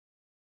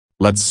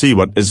Let's see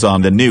what is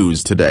on the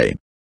news today.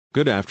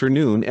 Good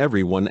afternoon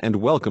everyone and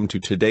welcome to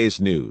today's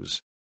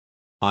news.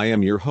 I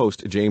am your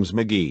host James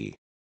McGee.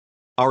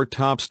 Our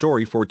top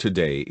story for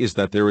today is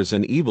that there is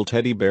an evil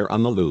teddy bear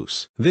on the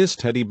loose. This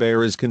teddy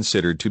bear is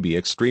considered to be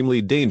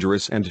extremely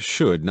dangerous and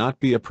should not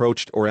be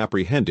approached or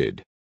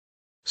apprehended.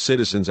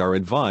 Citizens are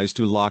advised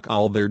to lock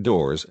all their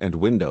doors and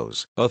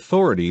windows.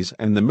 Authorities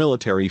and the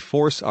military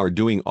force are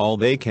doing all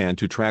they can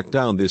to track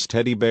down this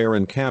teddy bear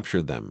and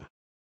capture them.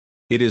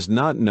 It is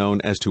not known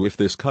as to if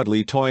this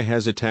cuddly toy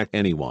has attacked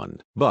anyone,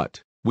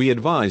 but we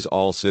advise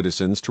all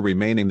citizens to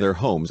remain in their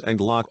homes and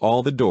lock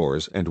all the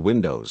doors and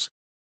windows.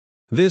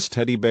 This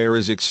teddy bear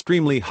is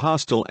extremely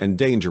hostile and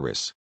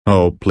dangerous.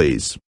 Oh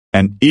please,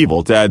 an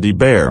evil teddy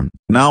bear,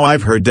 now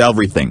I've heard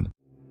everything.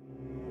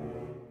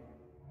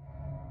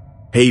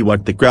 Hey,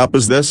 what the crap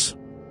is this?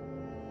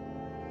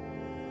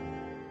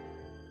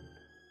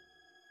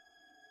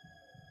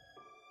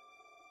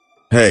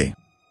 Hey.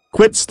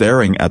 Quit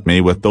staring at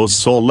me with those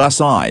soulless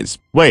eyes.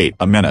 Wait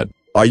a minute,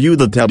 are you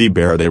the teddy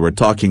bear they were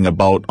talking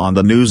about on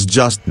the news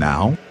just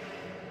now?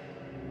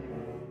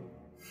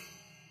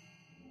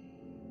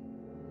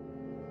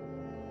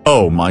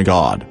 Oh my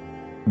god.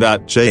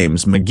 That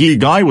James McGee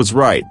guy was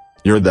right,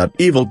 you're that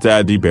evil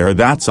teddy bear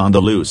that's on the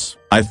loose.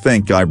 I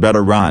think I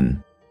better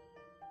run.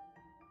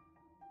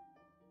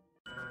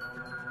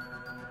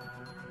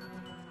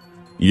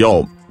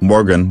 Yo,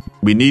 Morgan,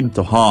 we need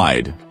to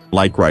hide,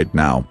 like right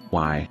now.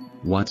 Why?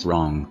 What's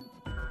wrong?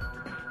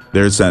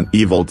 There's an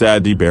evil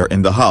teddy bear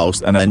in the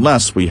house and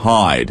unless we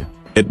hide,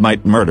 it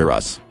might murder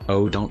us.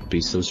 Oh, don't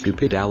be so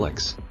stupid,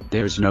 Alex.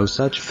 There's no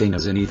such thing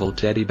as an evil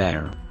teddy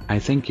bear. I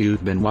think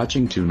you've been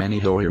watching too many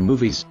horror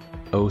movies.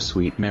 Oh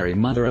sweet Mary,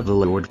 Mother of the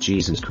Lord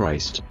Jesus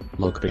Christ,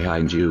 look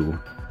behind you.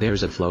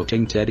 There's a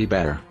floating teddy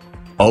bear.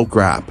 Oh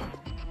crap.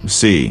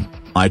 See,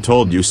 I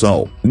told you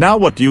so. Now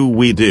what do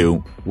we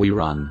do? We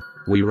run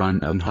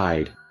and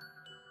hide.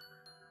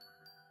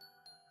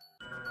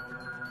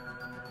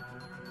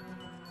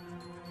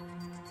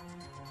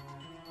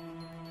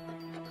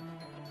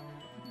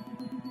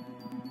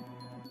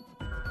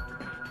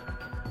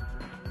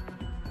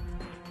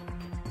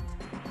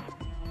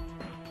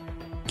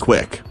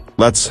 Quick,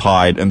 let's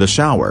hide in the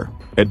shower.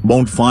 It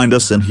won't find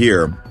us in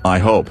here, I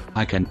hope.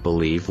 I can't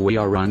believe we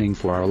are running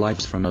for our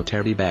lives from a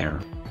teddy bear.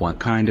 What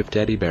kind of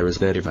teddy bear is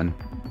that even?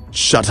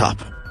 Shut up.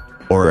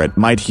 Or it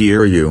might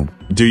hear you.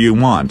 Do you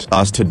want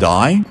us to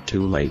die?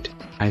 Too late.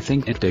 I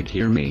think it did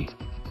hear me.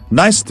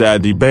 Nice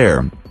teddy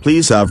bear,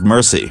 please have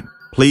mercy.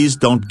 Please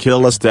don't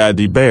kill us,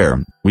 teddy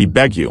bear, we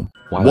beg you.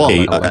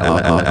 Why?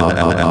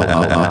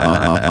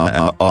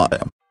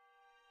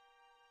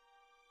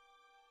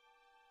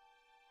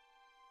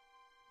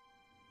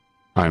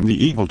 I'm the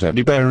evil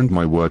teddy bear and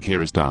my work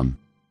here is done.